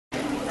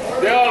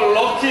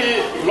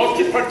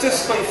Turkey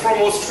participant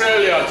from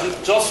Australia,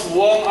 just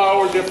 1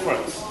 hour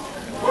difference.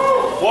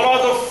 What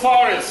are the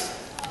farthest?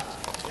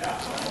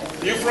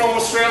 You from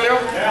Australia?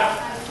 Yeah.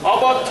 How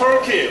about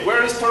Turkey?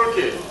 Where is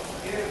Turkey?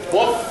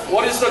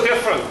 What is the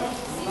difference?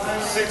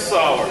 6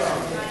 hours.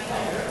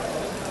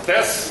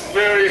 That's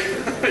very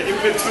in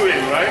between,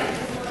 right?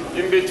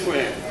 In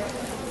between.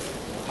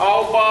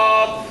 How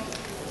about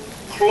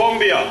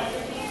Colombia?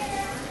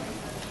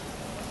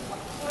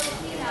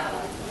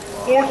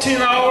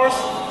 14 hours?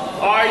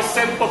 I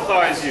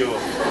sympathize you.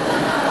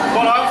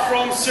 But I'm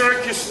from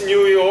Syracuse,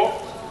 New York,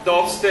 the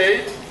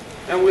upstate,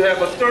 and we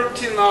have a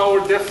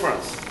 13-hour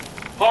difference.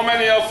 How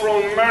many are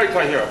from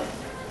America here?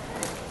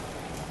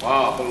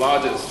 Wow, the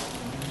largest.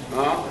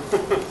 Huh?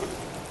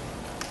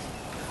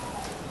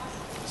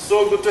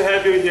 So good to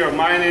have you here.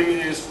 My name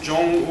is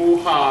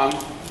Jong-Woo Han.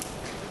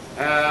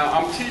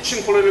 I'm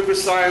teaching political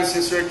science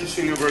in Syracuse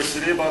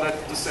University, but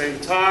at the same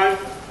time,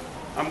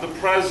 I'm the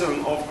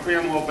president of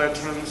Korean War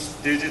Veterans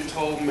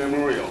Digital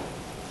Memorial.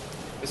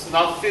 It's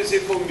not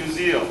physical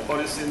museum, but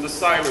it's in the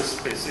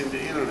cyberspace, in the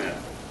internet.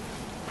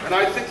 And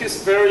I think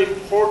it's very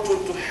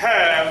important to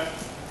have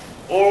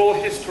oral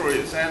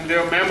histories and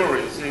their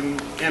memories in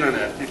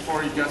internet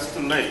before it gets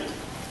too late.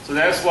 So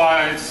that's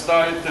why I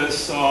started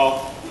this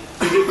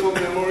Digital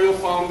Memorial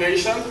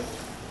Foundation,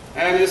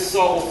 and it's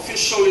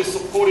officially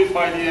supported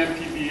by the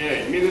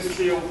MPBA,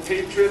 Ministry of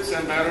Patriots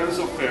and Veterans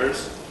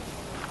Affairs,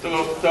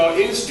 the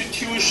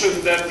institution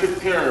that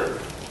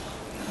prepared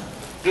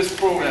this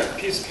program,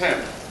 Peace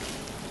Camp.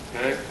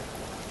 Okay?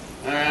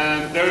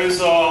 And there is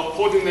a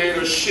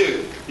coordinator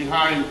Shin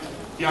behind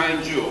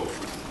you.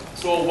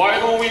 So why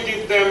don't we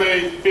give them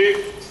a big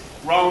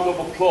round of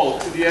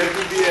applause to the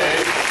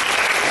MPBA.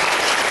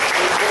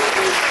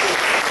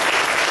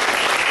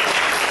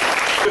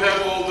 You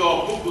have all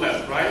the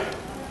booklet, right?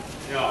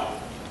 Yeah.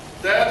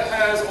 That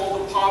has all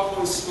the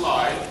PowerPoint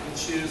slide,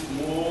 which is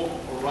more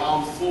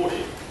around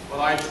 40. But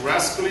I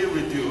drastically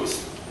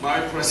reduced my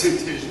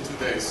presentation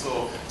today,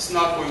 so it's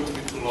not going to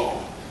be too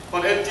long.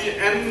 But at the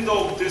end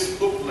of this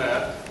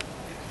booklet,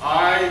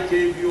 I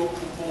gave you a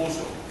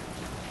proposal.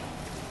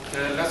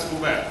 Okay, let's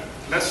move back.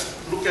 Let's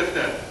look at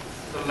that,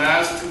 the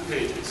last 2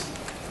 pages.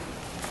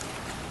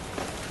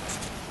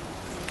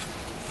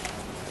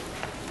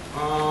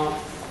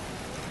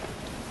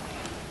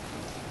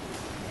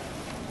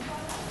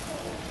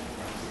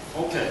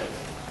 Okay,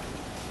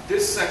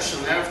 this section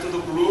after the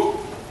blue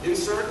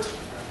insert,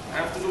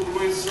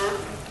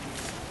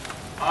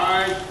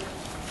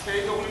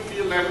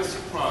 KWB Legacy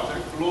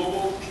Project,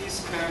 Global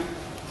Peace Camp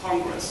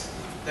Congress.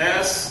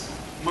 That's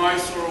my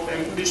sort of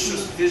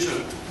ambitious vision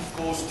to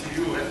propose to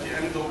you at the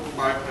end of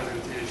my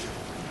presentation.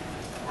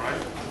 All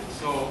right?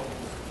 So,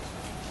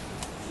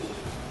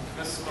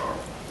 let's start.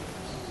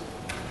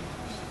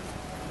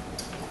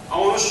 I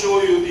want to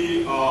show you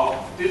the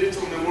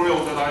digital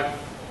memorial that I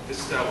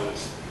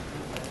established.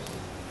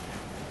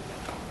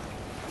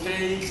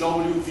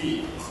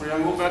 KWV,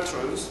 Korean War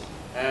Veterans,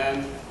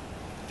 and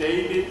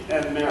David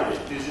and Mary,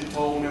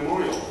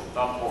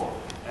 digitalmemorial.org.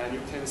 And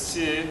you can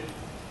see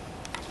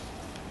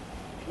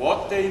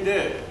what they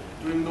did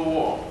during the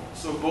war.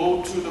 So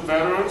go to the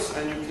veterans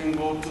and you can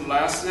go to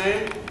last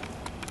name,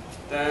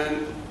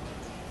 then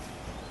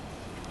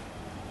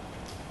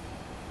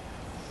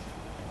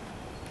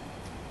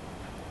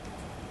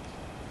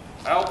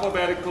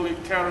alphabetically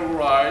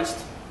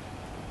categorized,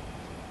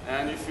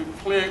 and if you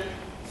click,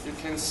 you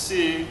can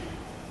see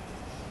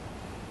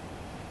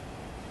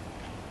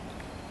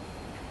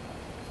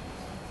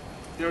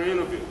their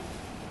interview.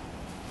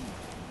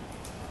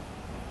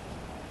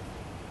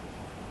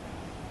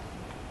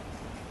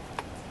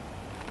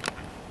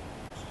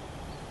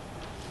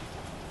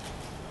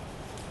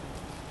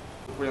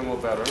 Korean War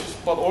veterans,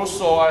 but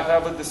also I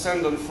have a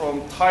descendant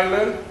from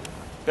Thailand,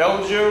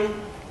 Belgium,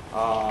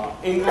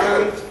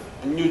 England,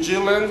 New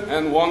Zealand,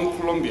 and 1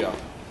 Colombia.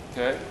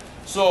 Okay,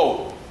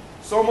 so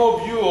some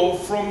of you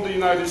from the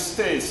United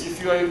States,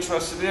 if you are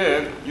interested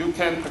in, you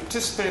can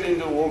participate in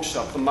the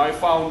workshop. My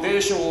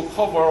foundation will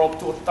cover up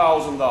to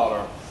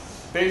 $1,000.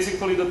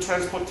 Basically, the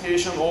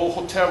transportation, all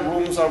hotel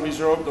rooms are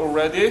reserved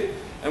already,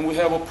 and we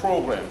have a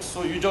program.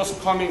 So you're just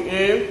coming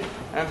in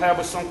and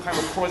have some kind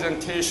of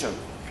presentation.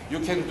 You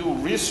can do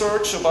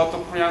research about the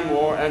Korean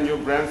War and your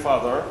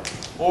grandfather,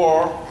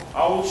 or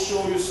I will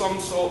show you some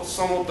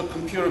of the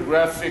computer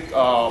graphic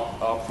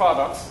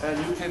products, and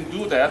you can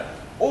do that.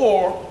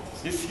 Or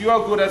if you are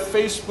good at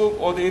Facebook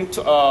or the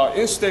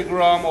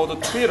Instagram or the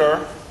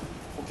Twitter,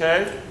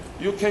 okay,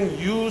 you can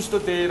use the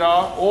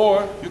data,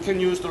 or you can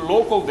use the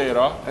local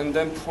data and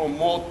then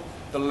promote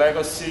the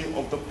legacy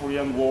of the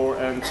Korean War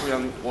and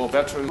Korean War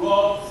veterans.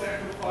 Love,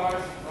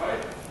 sacrifice,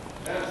 right?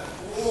 That's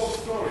full of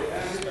story,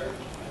 and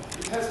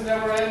it has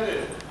never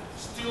ended.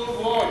 Still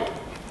going.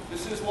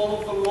 This is one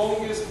of the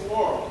longest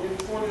wars in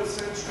 20th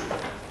century.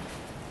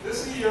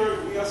 This year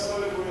we are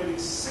celebrating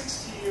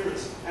 60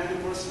 years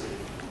anniversary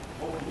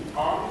of the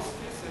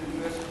armistice and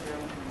U.S.-Japan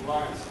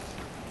alliance.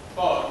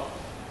 But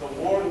the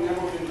war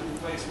never been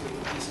replaced with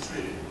the peace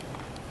treaty.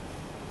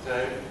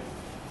 Okay?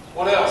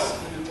 What else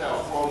can you tell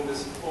from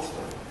this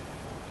poster?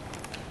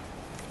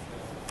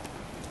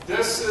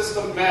 this is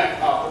the map,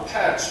 the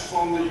patch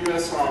from the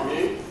U.S.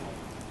 Army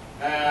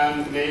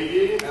and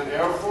Navy and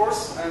Air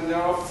Force, and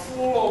there are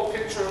full of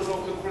pictures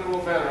of the Korean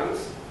War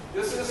veterans.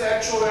 This is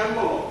actual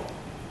envelope.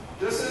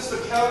 This is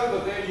the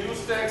calendar they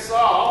used to exile.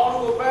 I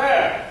want to go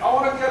back. I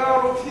want to get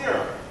out of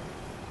here.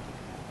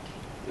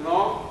 You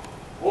know,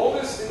 all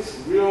these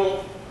things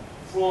real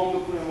from the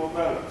Korean War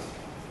veterans.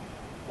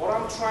 What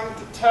I'm trying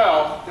to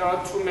tell, there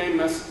are two main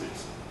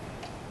messages.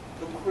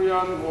 The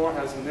Korean War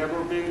has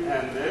never been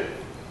ended,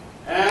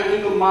 and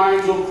in the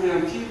minds of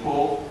Korean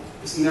people,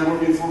 it's never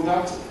been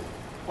forgotten.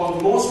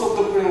 But most of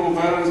the Korean War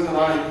veterans that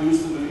I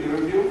used to do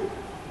interview,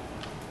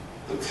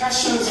 the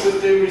questions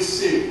that they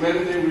receive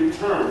when they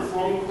return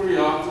from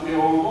Korea to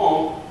their own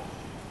home,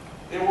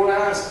 they were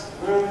asked,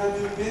 where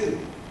have you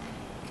been?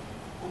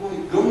 Oh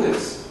my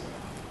goodness,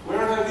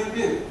 where have you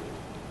been?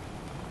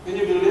 Can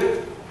you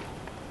believe?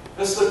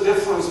 That's the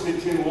difference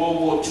between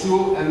World War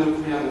II and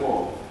the Korean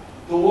War.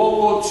 The World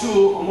War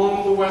II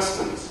among the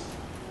Westerns,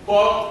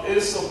 but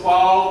it's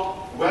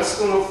about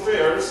Western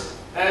affairs,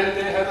 and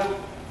they had a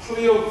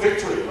clear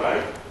victory,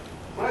 right?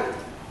 Right.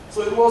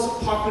 So it was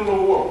a popular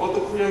war, but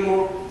the Korean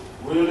War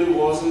really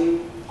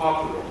wasn't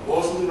popular,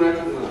 wasn't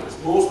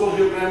recognized. Most of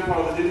your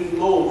grandfathers didn't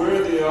know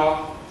where they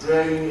are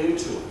dragging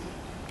into.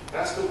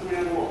 That's the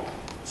Korean War.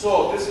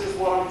 So this is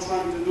what I'm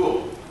trying to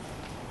do.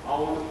 I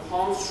want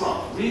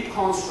to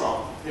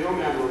reconstruct their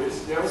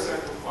memories, their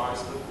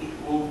sacrifice, that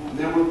it will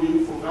never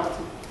be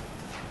forgotten.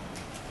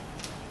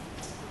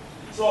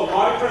 So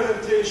my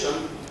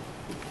presentation,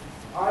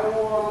 I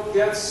want to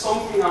get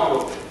something out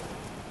of it.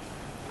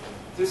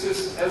 This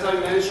is, as I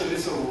mentioned,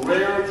 it's a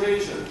rare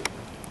occasion.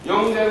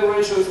 Young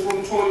generations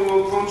from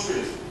 21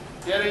 countries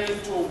getting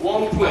into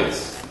one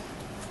place.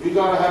 We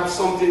gotta have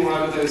something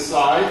rather than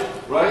side,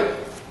 right?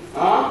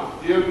 Huh?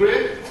 Do you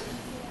agree?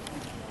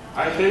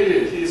 I hate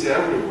it. He's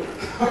everywhere.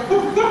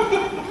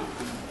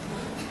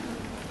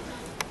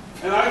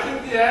 And I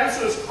think the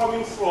answer is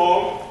coming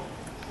from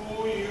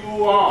who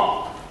you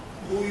are.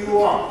 Who you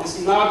are. It's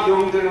not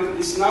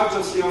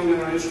just young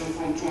generation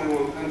from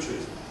 21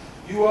 countries.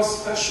 You are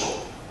special.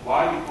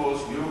 Why?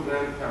 Because your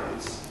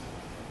grandparents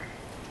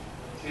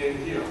came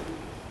here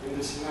in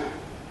this land.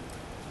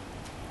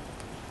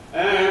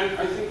 And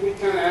I think we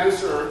can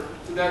answer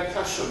to that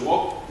question.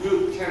 What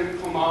good can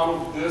come out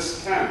of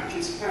this camp,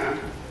 peace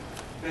camp,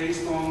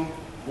 based on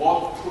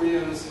what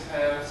Koreans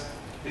have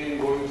been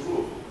going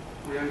through,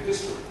 Korean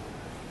history.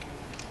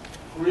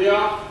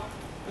 Korea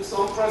is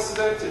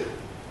unprecedented.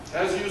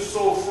 As you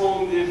saw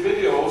from the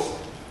videos,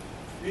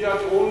 we are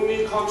the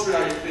only country,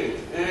 I think,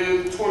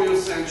 in 20th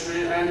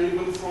century and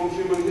even from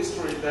human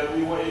history that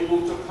we were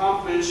able to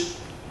accomplish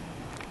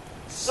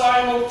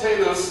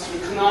simultaneous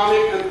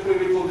economic and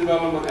political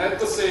development at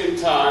the same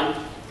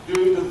time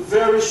during the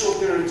very short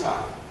period of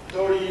time,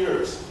 30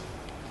 years.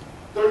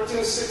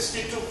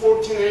 1360 to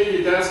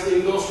 1480, that's the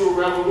Industrial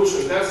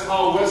Revolution. That's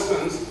how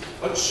Westerns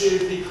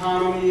achieved the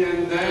economy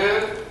and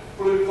then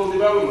political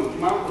development,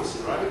 democracy,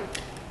 right?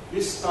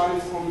 We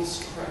started from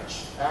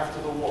scratch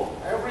after the war.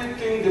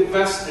 Everything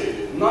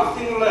devastated,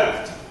 nothing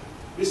left.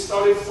 We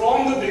started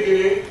from the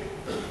beginning,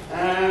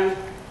 and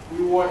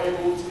we were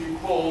able to be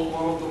called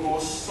one of the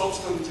most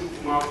substantive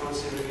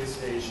democracies in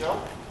East Asia,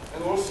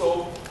 and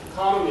also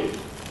economy.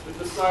 With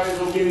the size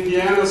of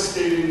Indiana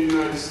state in the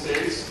United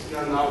States, we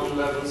are now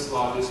 11th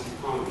largest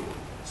economy.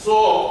 So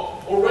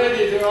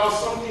already there are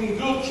something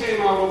good came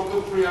out of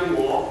the Korean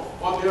War,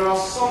 but there are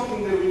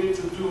something that we need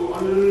to do a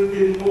little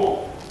bit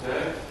more.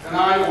 Okay? And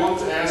I want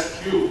to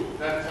ask you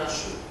that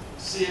question.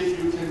 See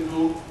if you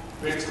can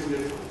make some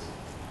difference.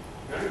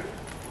 Okay?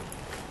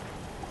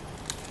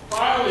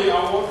 Finally,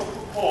 I want to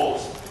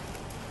propose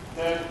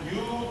that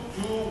you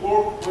do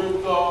work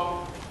with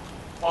the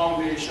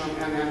Foundation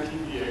and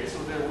MPBA so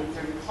that we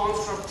can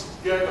construct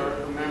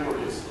together the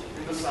memories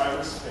in the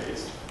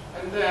cyberspace.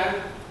 And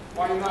then,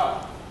 why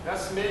not?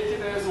 Let's make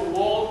it as a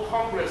World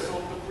Congress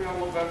of the Korean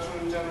War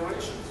veteran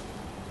generations.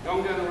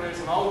 Young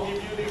generation, I'll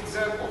give you the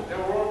example. There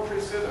were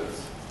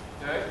precedents.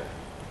 Okay?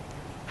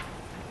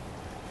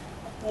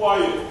 Who are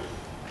you?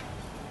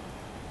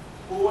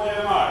 Who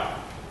am I?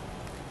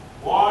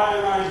 Why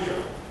am I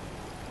here?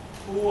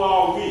 Who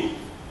are we?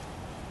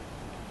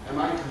 Am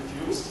I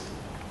confused?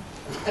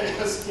 Am I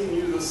asking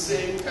you the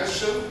same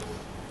question?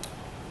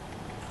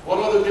 What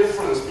are the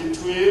difference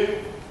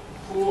between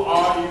who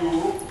are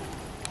you,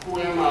 who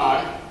am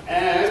I,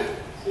 and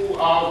who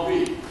are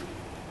we?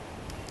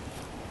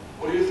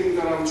 What do you think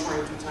that I'm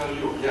trying to tell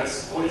you?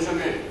 Yes. What is your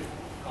name?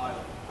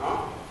 Kyle.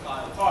 Huh?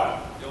 Kyle. Kyle.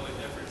 The only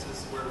difference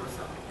is where we're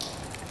from.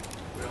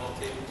 We all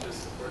came to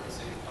support the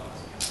same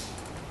cause.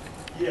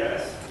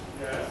 Yes.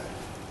 Yes.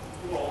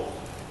 Well,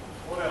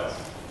 what else?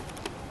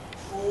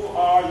 Who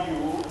are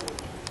you?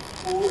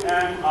 Who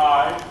am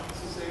I? It's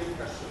the same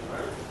question,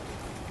 right?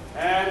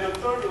 And the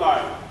third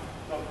line,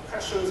 the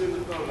questions in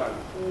the third line.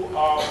 Who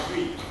are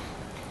we?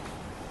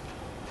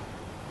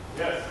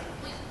 Yes.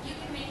 You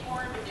can make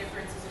more of a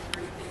difference as a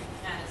group than you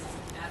can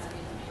as an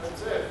individual.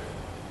 That's it.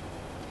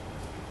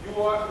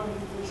 You are an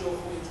individual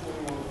from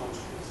 21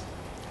 countries.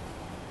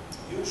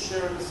 You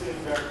share the same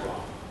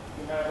background.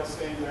 we have the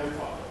same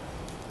grandfather,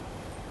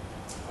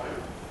 right?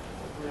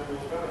 The Korean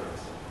War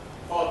veterans.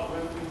 But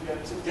when we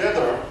get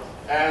together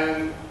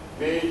and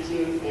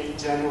making a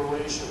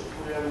generation,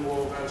 Korean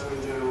War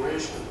veteran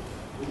generation,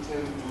 we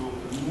can do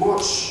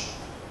much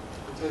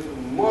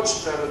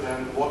better than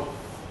what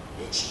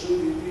each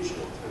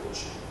individual can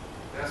achieve.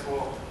 That's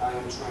what I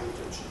am trying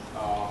to achieve.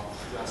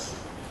 Yes.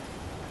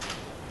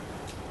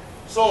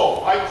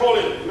 So I call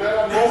it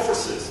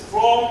metamorphosis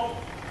from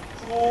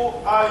who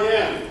I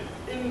am,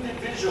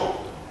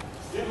 individual,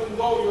 even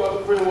though you are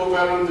the Korean War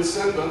veteran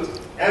descendant,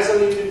 as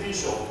an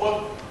individual,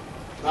 but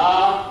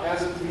not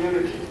as a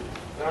community.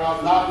 There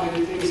are not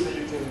many things that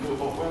you can do,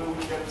 but when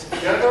we get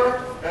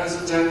together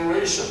as a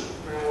generation,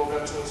 Korean War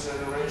veterans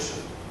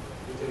generation,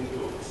 we can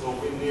do it. So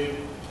we need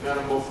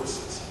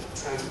metamorphosis,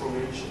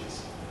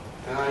 transformations.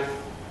 And I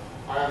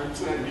am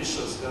too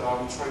ambitious that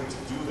I'm trying to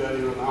do that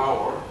in an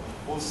hour.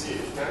 We'll see,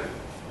 okay?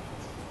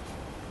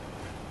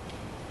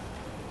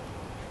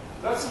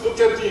 Let's look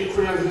at the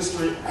Korean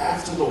history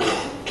after the war.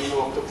 You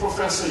know, the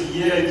Professor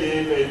Ye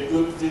gave a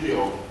good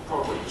video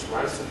coverage,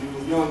 right? So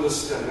you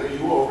understand, and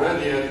you were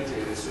already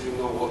educated, so you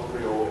know what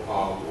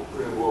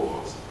Korean War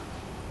was.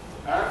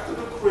 After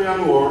the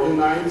Korean War in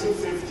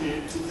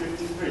 1950 to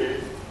 53,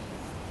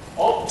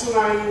 up to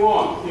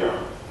 91 here,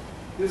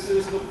 this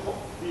is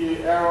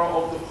the era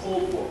of the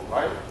Cold War,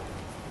 right?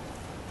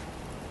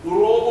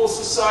 Global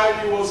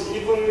society was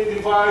evenly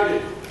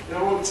divided.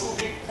 There were two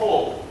big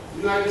poles.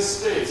 United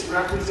States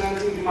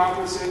representing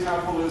democracy and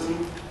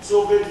capitalism,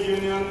 Soviet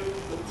Union,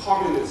 the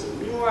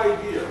communism. New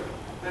idea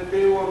that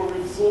they want to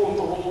reform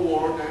the whole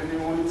world and they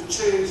wanted to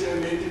change and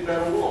make it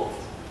better world.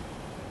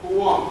 Who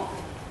won?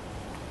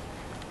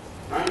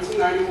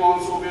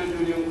 1991 Soviet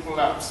Union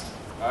collapsed,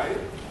 right?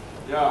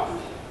 Yeah.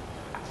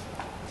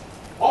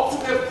 Up to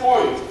that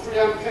point,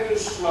 Korean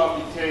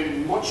Peninsula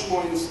became much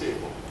more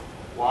unstable.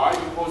 Why?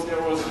 Because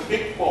there was a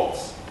big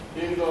boss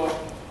in the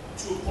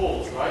two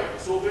poles, right?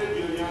 Soviet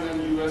Union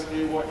and US,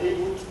 they were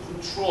able to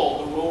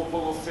control the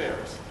local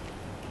affairs.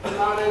 But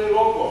not any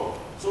longer.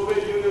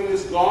 Soviet Union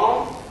is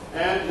gone,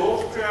 and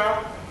North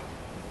Korea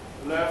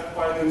left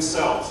by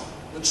themselves.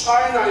 The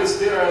China is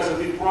there as a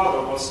big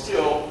brother, but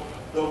still,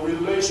 the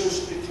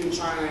relationship between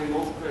China and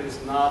North Korea is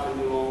not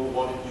any longer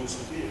what it used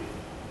to be.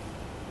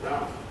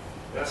 Yeah,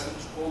 that's the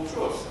whole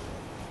truth.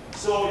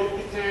 So it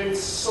became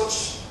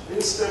such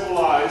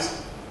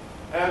instabilized.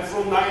 And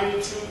from 92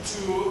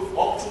 to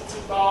up to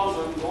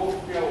 2000,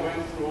 North Korea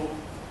went through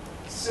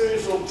a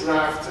series of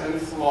drought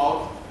and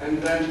flood. And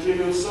then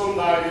Kim Il-sung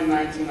died in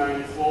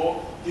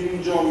 1994.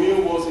 Kim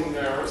Jong-il was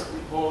embarrassed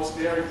because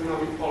their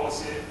economic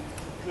policy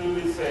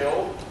clearly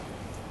failed.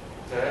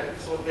 Okay?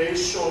 So they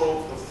shut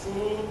off the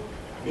food.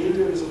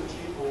 Millions of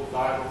people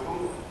died of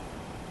hunger.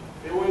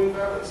 They were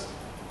embarrassed.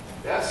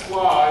 That's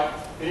why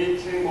they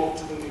came up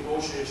to the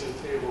negotiation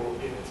table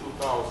in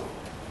 2000.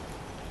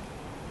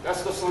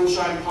 That's the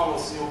sunshine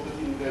policy of the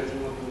Kim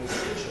Dae-jung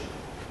administration.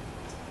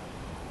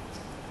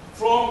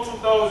 From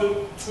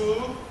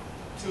 2002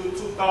 to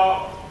 2000,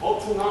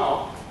 up to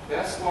now,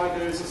 that's why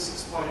there is a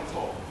six-party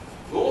talk.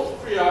 North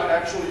Korea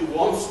actually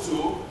wants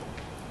to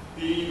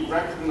be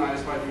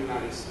recognized by the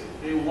United States.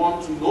 They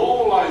want to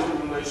normalize the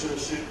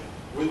relationship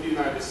with the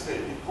United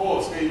States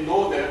because they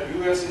know that the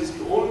U.S. is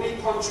the only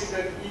country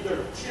that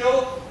either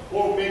kill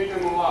or make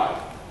them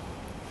alive.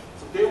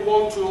 So they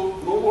want to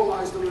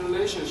normalize the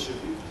relationship.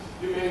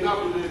 You may not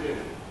believe in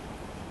it,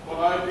 but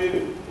I've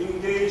been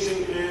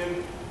engaging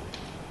in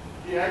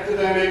the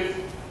academic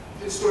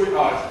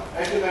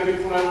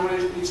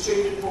collaboration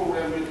exchange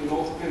program with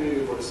North Penn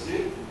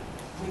University,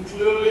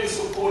 completely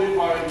supported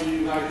by the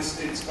United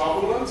States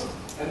government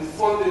and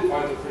funded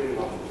by the Korean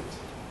government.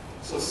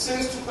 So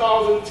since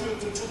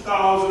 2002 to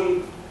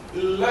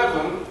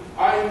 2011,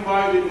 I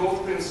invited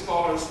North Penn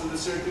scholars to the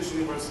Syracuse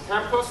University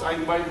campus. I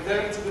invited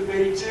them to the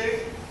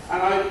Beijing,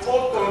 and I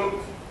taught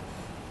them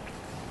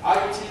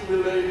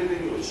IT-related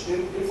English,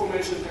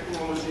 information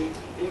technology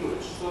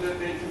English, so that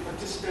they can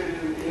participate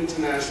in the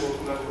international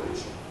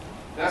collaboration.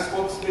 That's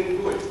what's been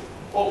doing.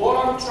 But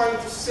what I'm trying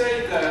to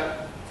say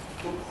that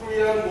the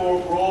Korean War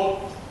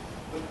brought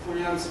the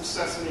Korean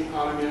success in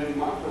economy and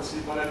democracy,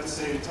 but at the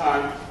same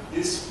time,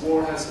 this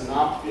war has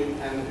not been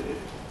ended.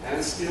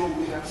 And still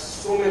we have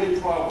so many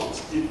problems.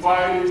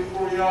 Divided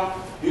Korea,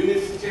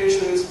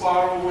 unification is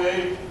far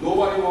away,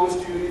 nobody wants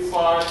to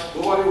unify,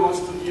 nobody wants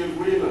to the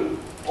agreement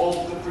of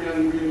the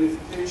Korean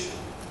reunification.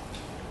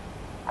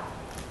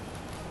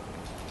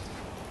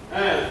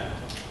 And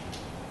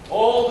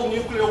all the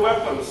nuclear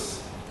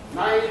weapons,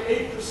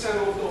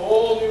 98% of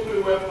all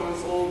nuclear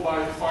weapons owned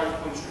by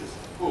 5 countries.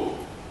 Cool,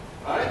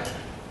 right?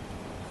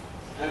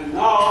 And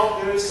now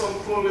there is some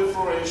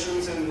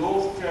proliferations, and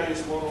North Korea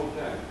is one of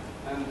them.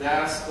 And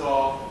that's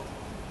the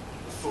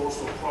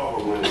source of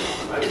problem right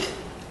now, right?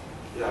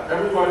 Yeah,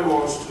 everybody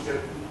wants to get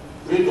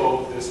rid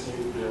of these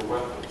nuclear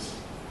weapons.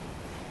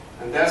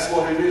 And that's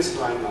what it is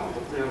right now, the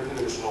Korean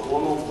Peninsula,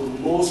 one of the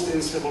most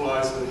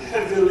instabilized and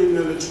heavily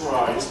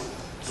militarized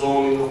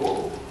zone in the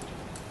world.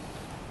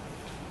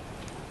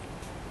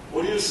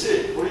 What do you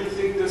see? What do you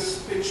think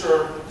this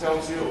picture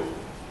tells you?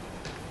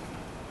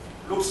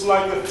 looks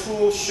like the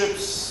two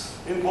ships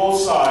in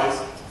both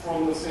sides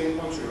from the same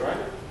country, right?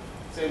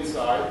 Same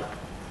side.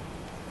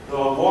 The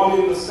one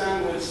in the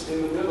sandwich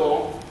in the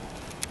middle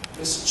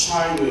is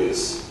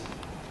Chinese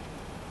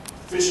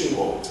fishing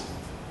boat.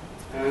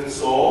 And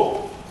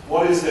so,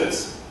 what is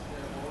this?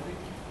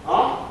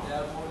 Huh?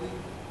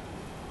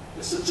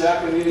 It's a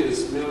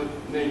Japanese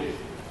Navy.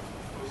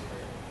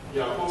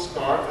 Yeah, Coast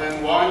Guard.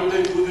 And why do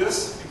they do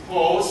this?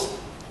 Because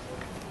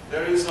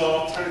there is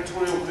a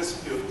territorial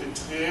dispute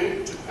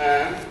between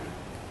Japan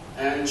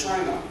and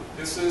China.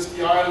 This is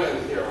the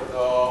island here.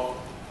 The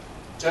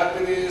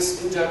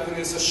Japanese, in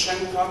Japanese, is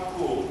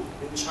Shenkaku.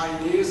 In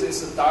Chinese,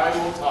 it's a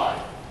Daiwotai.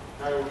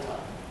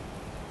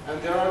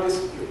 And there are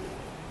disputes.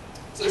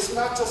 So it's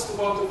not just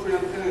about the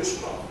Korean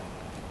Peninsula.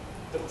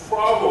 The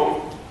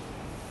problem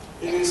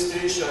in East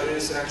Asia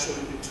is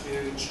actually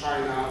between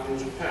China and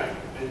Japan,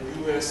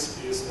 and US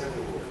is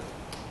everywhere.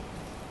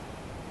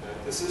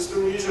 This is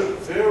the region,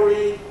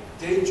 very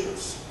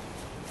dangerous.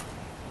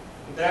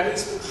 That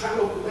is the kind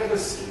of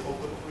legacy of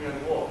the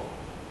Korean War.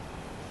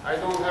 I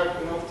don't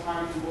have enough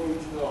time to go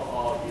into the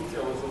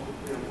details of the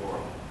Korean War,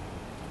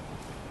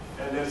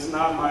 and it's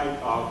not my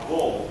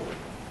goal.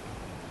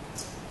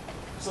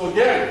 So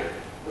again,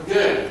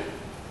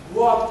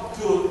 what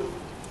good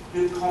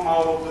did come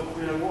out of the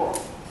Korean War?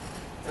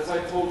 As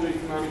I told you,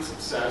 economic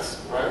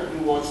success, right?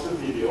 You watched the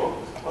video,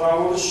 but I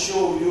want to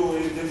show you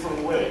in a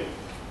different way.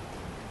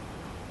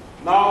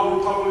 Now, the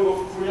Republic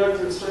of Korea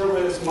can serve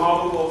as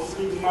model of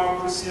free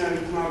democracy and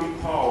economic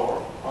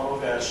power out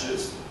of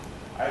ashes.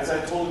 As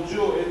I told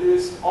you, it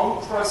is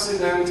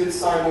unprecedented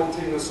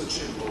simultaneous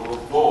achievement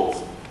of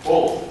both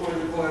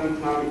political and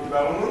economic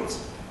development.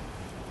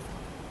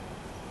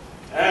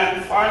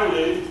 And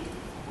finally,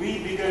 we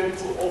began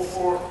to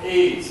offer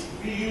aid.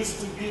 We used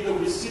to be the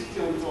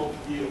recipient of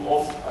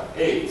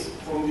aid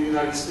from the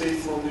United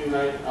States, from the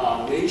United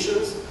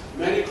Nations,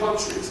 many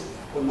countries.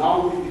 But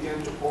now we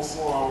began to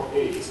offer our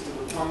aid to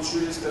the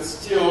countries that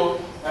still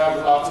have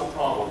lots of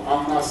problems.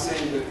 I'm not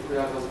saying that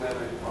Korea doesn't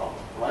have any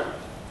problem, right?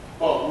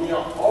 But we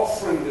are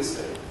offering this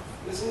aid.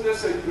 Isn't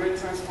this a great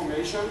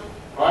transformation,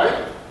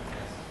 right?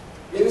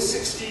 In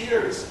 60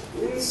 years.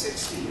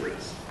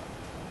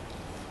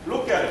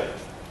 Look at it.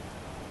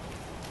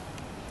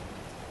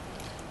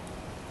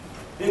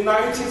 In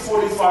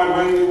 1945,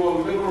 when we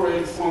were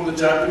liberated from the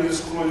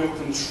Japanese colonial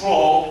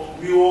control,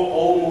 we were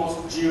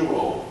almost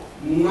zero.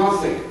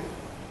 Nothing.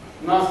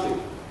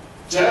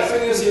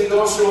 Japanese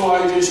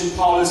industrialization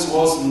policy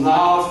was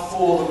not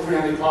for the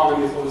Korean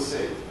economy for the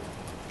sake.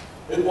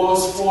 It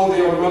was for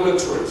their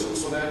militarism,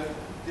 so that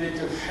they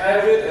could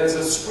have it as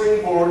a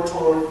springboard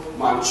toward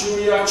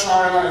Manchuria,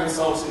 China, and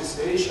Southeast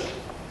Asia.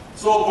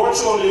 So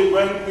virtually,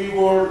 when we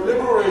were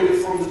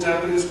liberated from the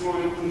Japanese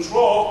colonial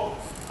control,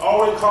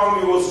 our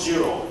economy was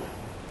zero.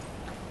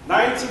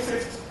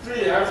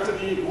 1953, after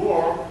the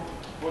war,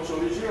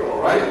 virtually zero,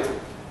 right?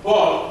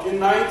 But in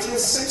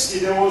 1960,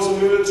 there was a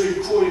military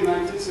coup in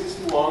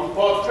 1961,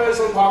 but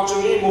President Park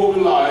Chung-hee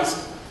mobilized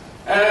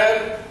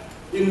and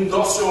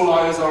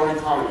industrialized our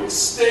economy.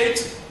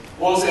 State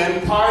was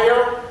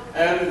empire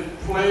and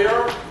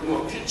player,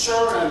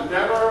 pitcher and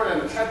batter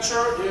and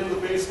catcher in the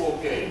baseball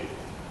game.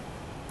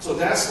 So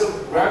that's the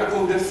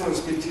radical difference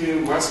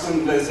between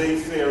Western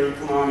laissez-faire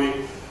economic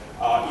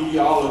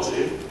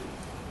ideology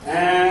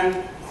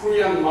and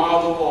Korean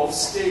model of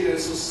state and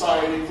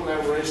society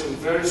collaboration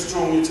very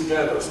strongly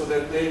together so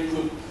that they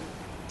could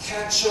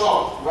catch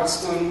up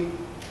Western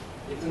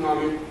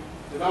economic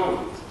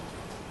development.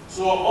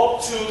 So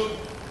up to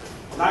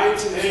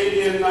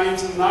 1980 and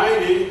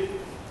 1990,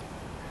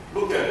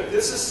 look at it.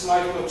 This is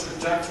like the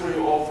trajectory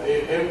of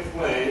an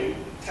airplane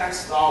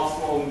taxed out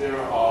from their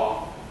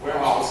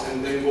warehouse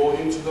and then go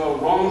into the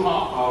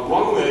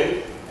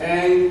runway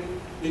and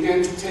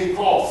begin to take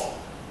off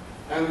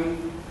and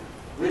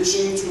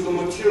reaching to the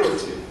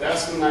maturity.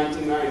 That's the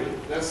 1990.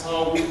 That's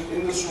how we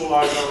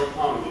industrialized our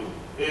economy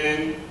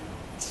in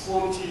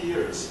 20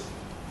 years,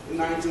 in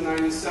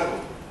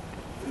 1997.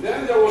 And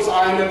then there was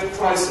IMF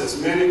crisis.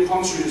 Many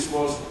countries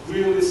was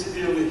really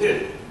severely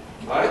hit,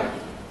 right?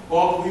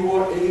 But we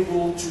were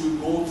able to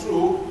go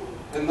through,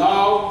 and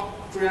now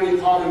Korean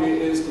economy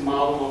is the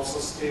model of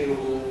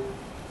sustainable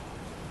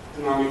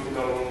economic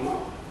development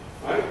now,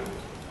 right?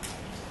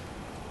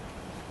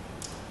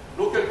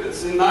 Look at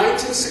this. In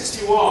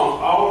 1961,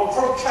 our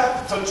per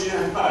capita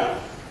GNI,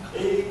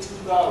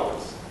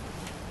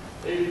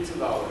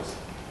 $82.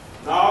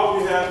 Now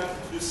we have,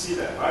 you see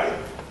that, right?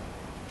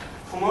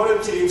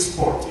 Commodity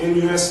export in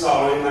US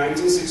dollar in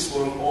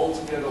 1961,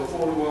 altogether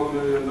 $41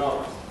 million.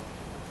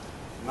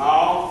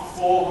 Now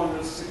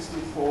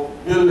 $464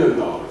 billion,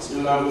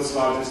 11th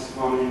largest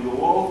economy in the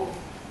world.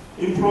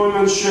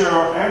 Employment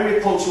share,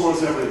 agriculture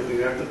was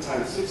everything at the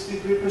time,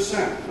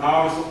 63%.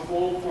 Now it's a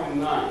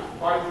 4.9,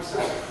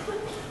 5%.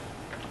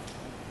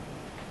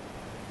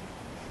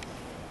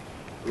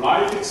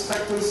 Life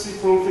expectancy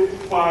from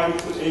 55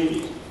 to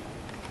 80.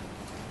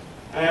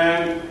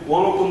 And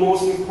one of the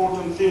most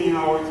important things in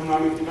our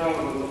economic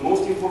development, the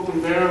most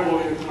important variable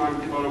in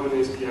economic development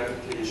is the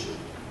education.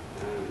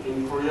 And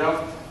in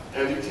Korea,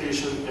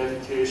 education,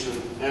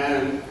 education,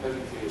 and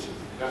education.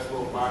 That's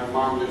what my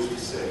mom used to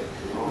say,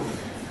 you know.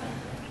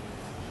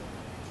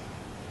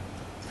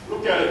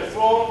 Look at it.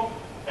 From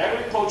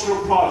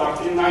agricultural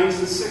product in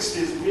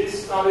 1960s, we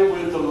started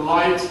with the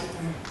light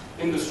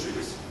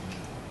industries,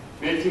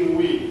 making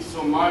wheat.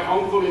 So my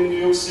uncle in New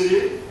York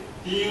City,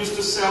 he used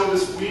to sell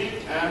this wheat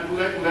and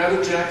black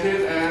leather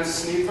jacket and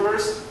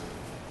sneakers,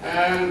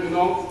 and, you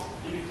know,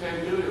 he became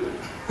a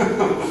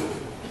millionaire.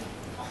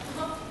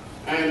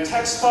 And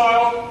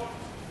textile,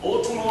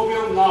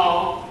 automobile,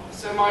 now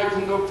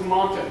semiconductor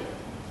market.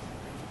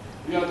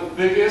 We are the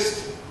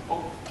biggest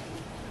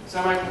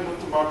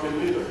semiconductor market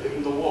leader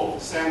in the world.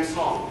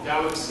 Samsung,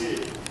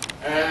 Galaxy,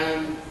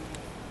 and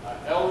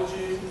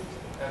LG,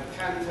 and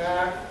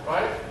Pantech,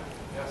 right?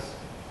 Yes.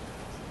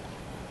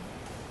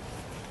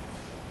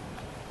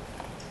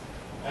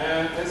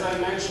 And as I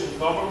mentioned,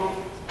 government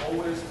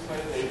always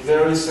played a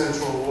very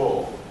central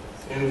role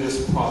in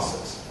this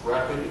process,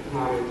 rapid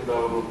economic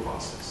development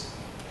process.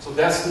 So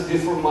that's the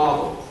different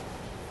model.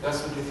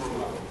 That's the different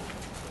model.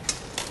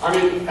 I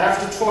mean,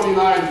 after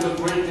 29, the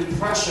Great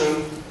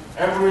Depression,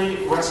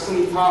 every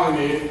Western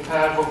economy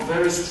had a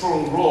very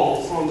strong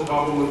role from the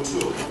government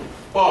too.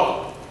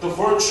 But the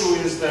virtue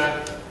is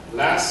that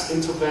less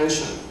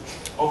intervention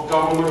of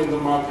government in the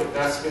market.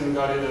 That's been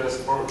guided as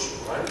virtue,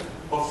 right?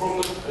 But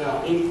from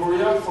the, in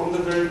Korea, from the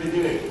very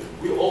beginning,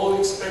 we all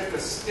expect the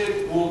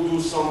state will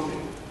do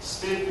something.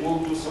 State will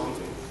do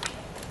something.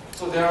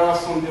 So there are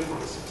some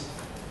differences.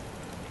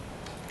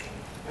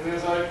 And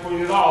as I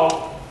pointed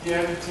out, the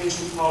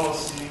education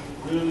policy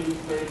really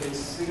played a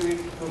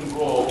significant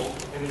role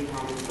in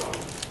economic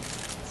development.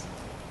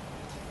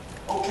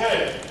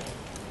 Okay,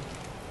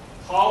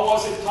 how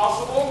was it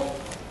possible?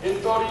 In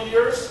 30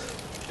 years,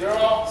 there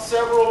are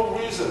several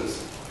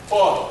reasons,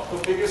 but the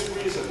biggest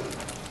reason,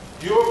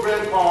 your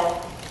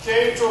grandpa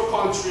came to a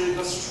country,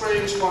 the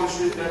strange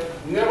country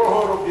that never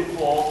heard of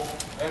before,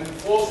 and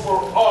fought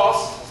for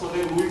us so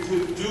that we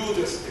could do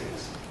these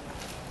things.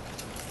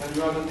 And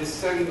you are the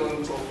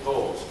descendants of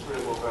those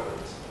Korean War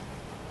veterans.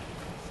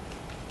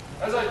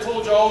 As I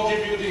told you, I'll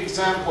give you the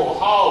example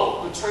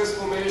how the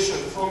transformation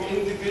from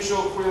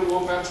individual Korean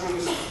War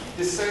veterans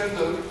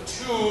descendant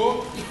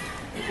to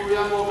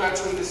Korean War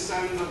veteran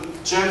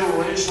descendant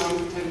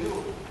generation can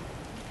do.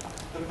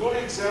 The good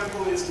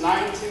example is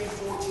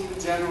 1914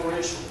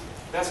 Generation.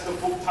 That's the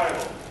book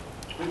title,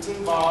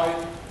 written by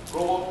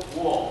Robert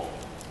Wall.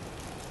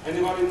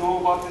 Anybody know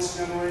about this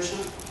generation?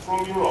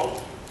 From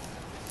Europe,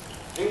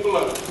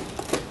 England,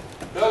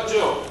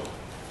 Belgium.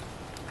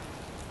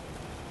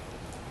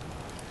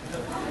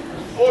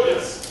 Oh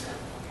yes.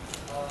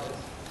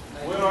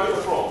 Where are you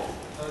from?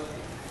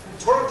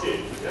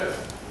 Turkey,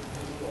 yes.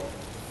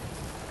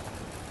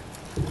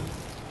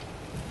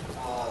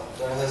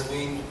 There has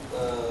been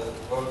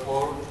World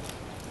War.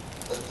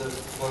 The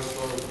first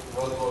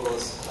World War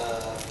was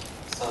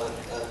started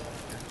at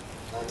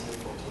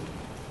 1914.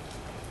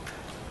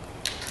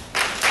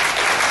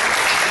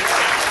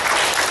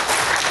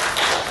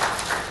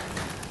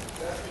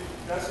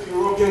 That's the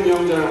European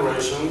young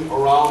generation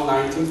around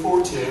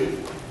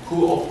 1914 who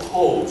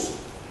opposed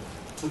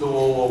to the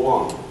World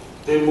War I.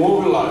 They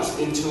mobilized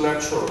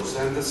intellectuals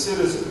and the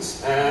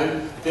citizens,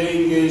 and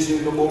they engaged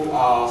in the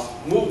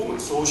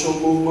movement, social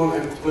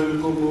movement and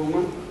political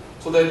movement,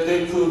 so that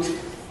they could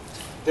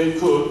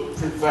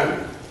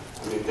prevent.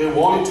 I mean, they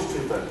wanted to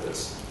prevent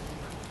this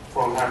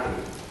from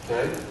happening.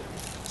 Okay,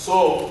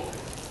 so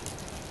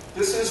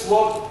this is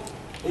what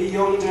a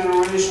young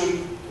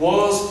generation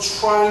was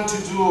trying to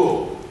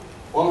do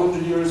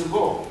 100 years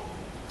ago.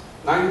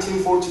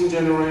 1914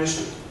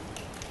 generation.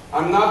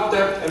 I'm not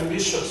that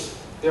ambitious.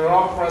 There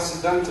are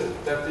precedented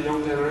that the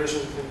young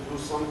generation can do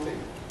something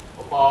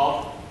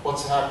about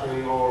what's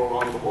happening all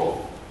around the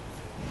world.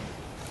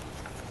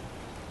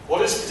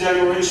 What is the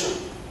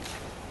generation?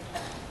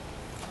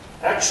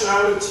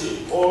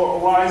 Actuality, or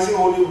arising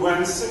only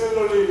when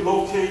similarly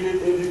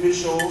located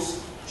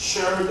individuals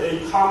shared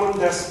a common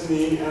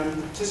destiny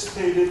and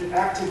participated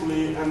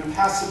actively and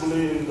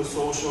passively in the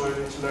social and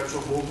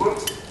intellectual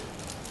movement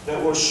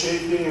that were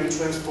shaping and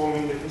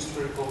transforming the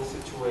historical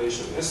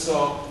situation. It's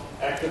an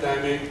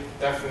academic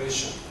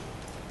definition.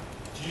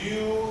 Do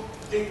you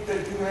think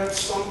that you have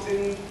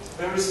something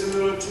very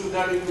similar to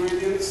that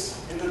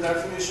ingredients in the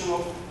definition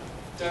of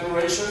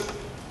generation?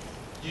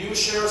 Do you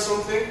share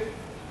something?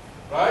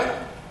 Right?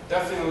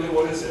 Definitely,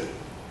 what is it?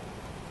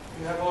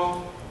 You have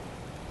a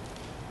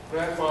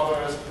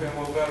grandfather as Korean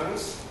War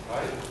veterans,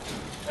 right?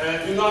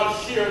 And you're not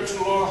here to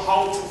learn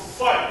how to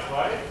fight,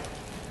 right?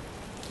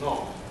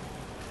 No.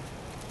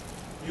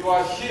 You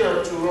are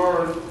here to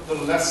learn the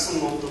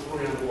lesson of the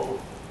Korean War.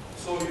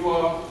 So you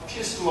are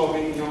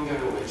peace-loving young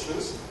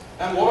generations.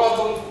 And what are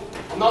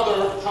the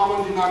another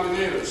common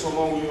denominators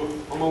among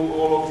you, among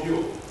all of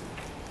you?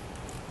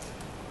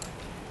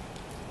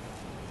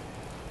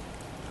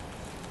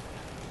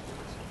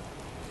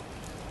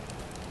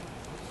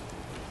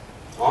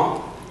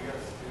 Huh? We are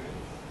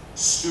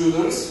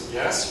students. Students,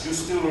 yes, you're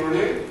still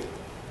learning.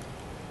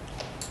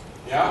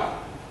 Yeah?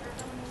 We're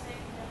from the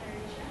same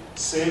generation.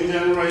 Same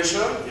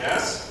generation,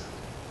 yes.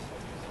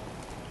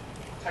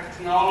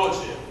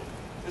 Technology,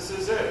 this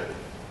is it.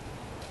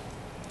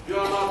 You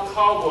are not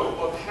cowboy,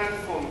 but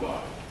handphone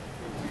guy.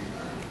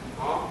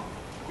 Huh?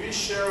 We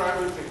share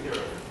everything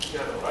here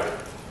together, right?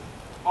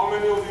 How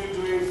many of you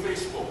doing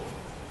Facebook?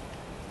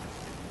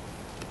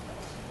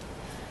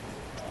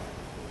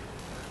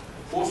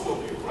 Most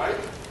of you, right?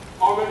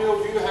 How many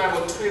of you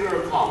have a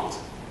Twitter account?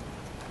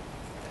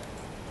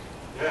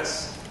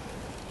 Yes.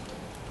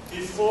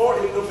 Before,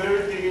 in the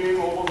very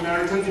beginning of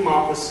American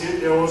democracy,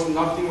 there was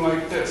nothing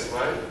like this,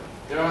 right?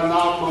 There are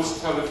not much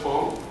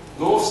telephone,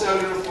 no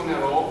cellular phone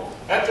at all.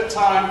 At the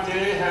time,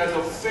 they had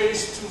a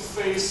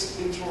face-to-face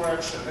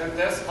interaction, and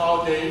that's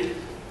how they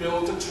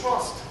built the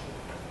trust.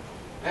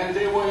 And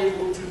they were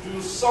able to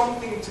do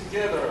something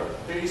together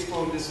based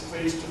on this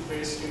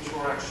face-to-face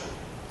interaction.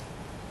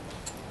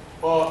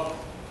 But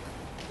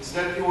is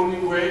that the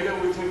only way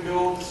that we can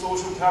build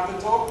social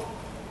capital?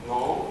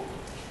 No.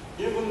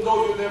 Even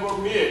though you never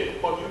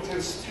meet, but you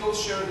can still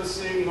share the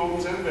same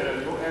norms and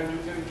value, and you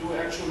can do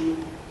actually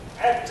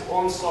act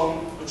on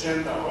some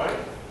agenda, right?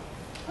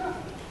 Yeah.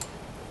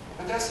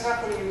 And that's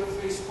happening in the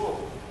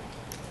Facebook.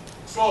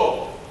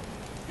 So,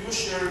 you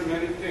share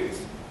many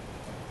things.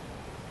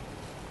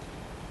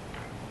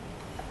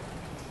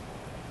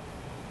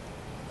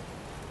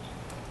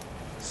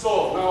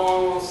 So, now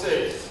I want to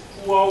say,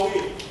 who are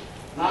we?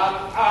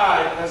 Not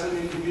I, as an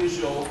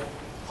individual,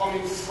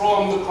 coming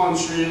from the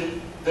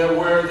country that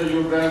where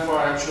your grandfather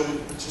actually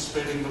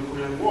participated in the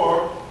Korean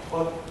War,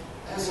 but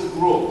as a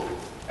group,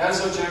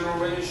 as a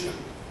generation,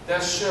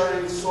 that's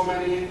sharing so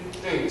many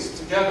things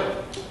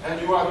together.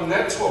 And you are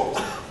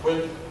networked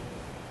with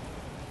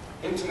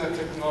internet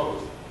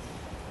technology.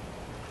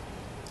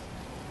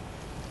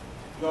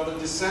 You are the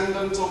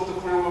descendants of the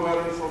Korean War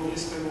veteran from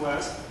East and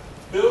West,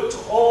 built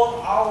on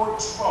our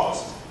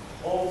trust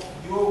of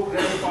your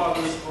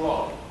grandfather's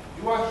blood.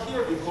 You are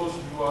here because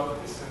you are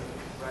the descendant,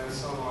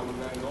 grandson or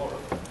granddaughter.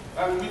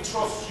 And we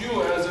trust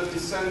you as a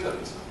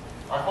descendant.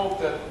 I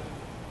hope that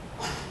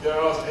there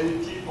are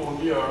any people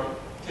here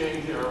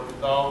came here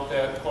without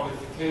that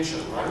qualification,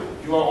 right?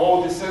 You are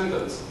all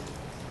descendants,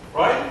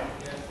 right?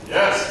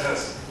 Yes,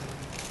 yes.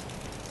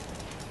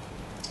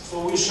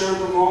 So we share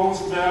the norms,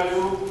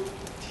 value,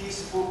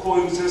 peaceful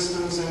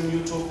coexistence, and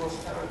mutual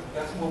prosperity.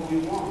 That's what we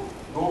want.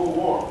 No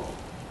war.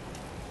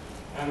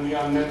 And we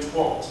are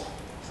networked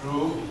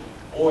through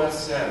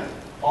OSN,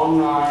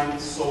 online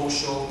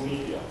social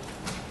media.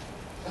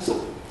 That's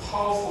a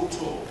powerful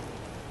tool.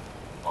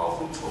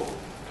 Powerful tool.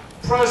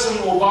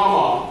 President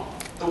Obama,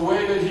 the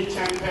way that he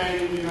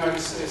campaigned in the United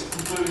States,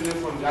 completely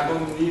different. I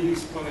don't need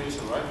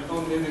explanation, right? You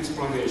don't need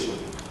explanation.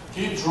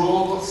 He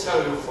drew the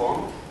cellular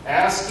phone,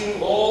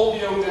 asking all the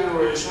young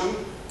generation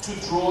to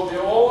draw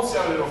their own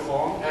cellular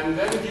phone, and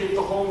then give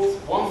the whole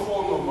one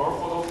phone number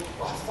for the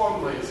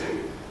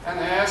fundraising, and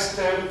ask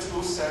them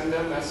to send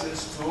their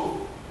message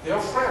to their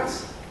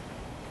friends.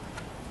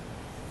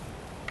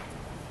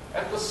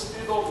 At the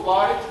speed of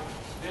light,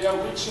 they are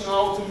reaching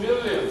out to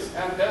millions,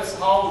 and that's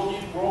how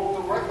he broke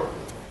the record.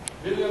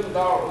 $1 million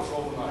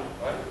overnight,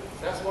 right?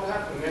 That's what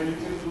happened, and you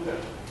can do that.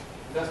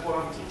 That's what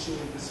I'm teaching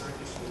in this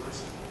Turkish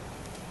university.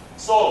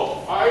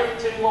 So, I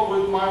came up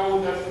with my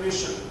own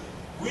definition.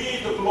 We,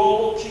 the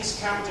global peace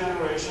camp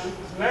generation,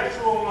 connect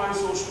through online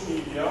social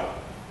media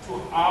to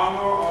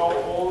honor our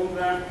own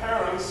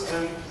grandparents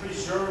and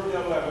preserve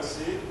their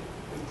legacy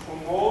and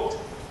promote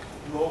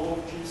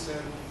global peace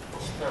and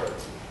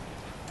prosperity.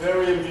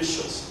 Very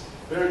ambitious.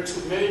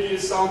 Maybe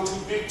it sounds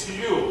too big to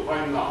you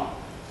right now,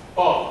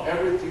 but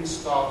everything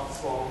starts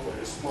from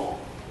very small.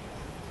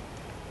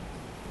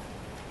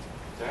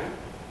 Okay?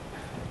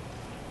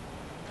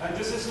 And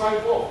this is my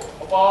book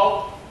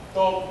about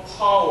the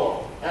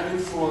power and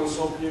influence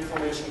of the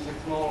information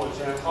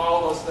technology and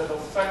how does that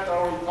affect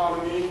our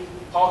economy,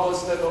 how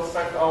does that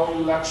affect our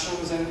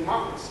elections and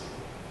democracy.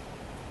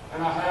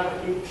 And I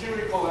have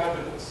empirical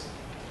evidence.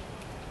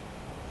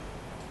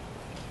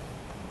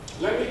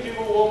 Let me give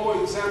you one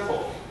more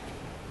example.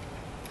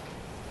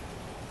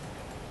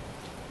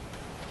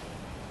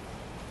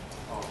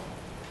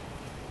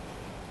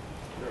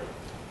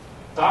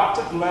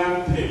 Dr.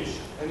 Glenn Page.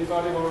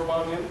 Anybody heard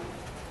about him?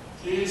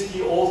 He is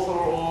the author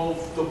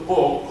of the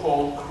book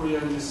called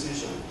Korean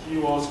Decision. He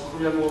was a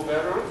Korean War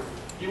veteran.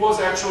 He was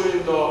actually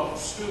in the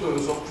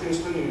students of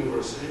Princeton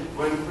University.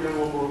 When Korean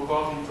War broke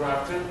out, he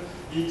drafted.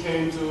 He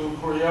came to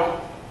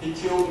Korea. He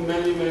killed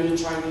many, many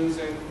Chinese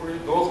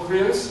and North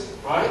Koreans,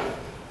 right?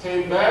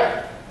 Came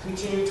back,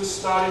 continued to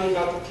study, he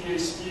got the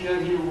PhD,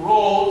 and he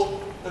wrote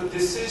the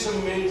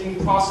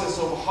decision-making process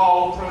of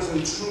how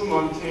President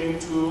Truman came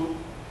to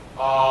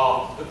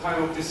the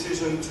kind of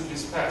decision to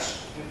dispatch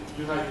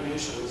the United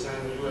Nations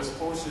and U.S.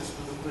 forces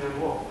to the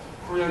Korean War.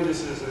 Korean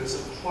Decision is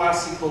a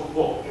classical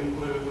book in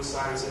political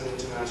science and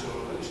international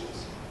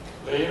relations.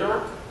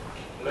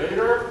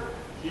 Later,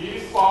 he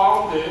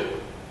founded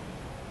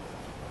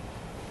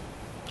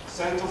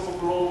Center for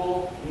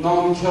Global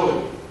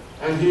Non-Killing,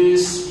 and he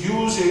is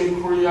using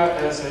Korea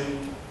as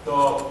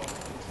the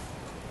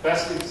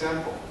best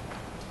example.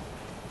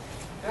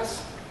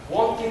 That's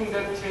one working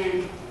that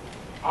came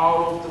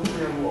out of the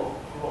Korean War,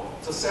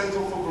 the Center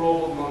for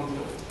Global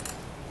Non-Duality.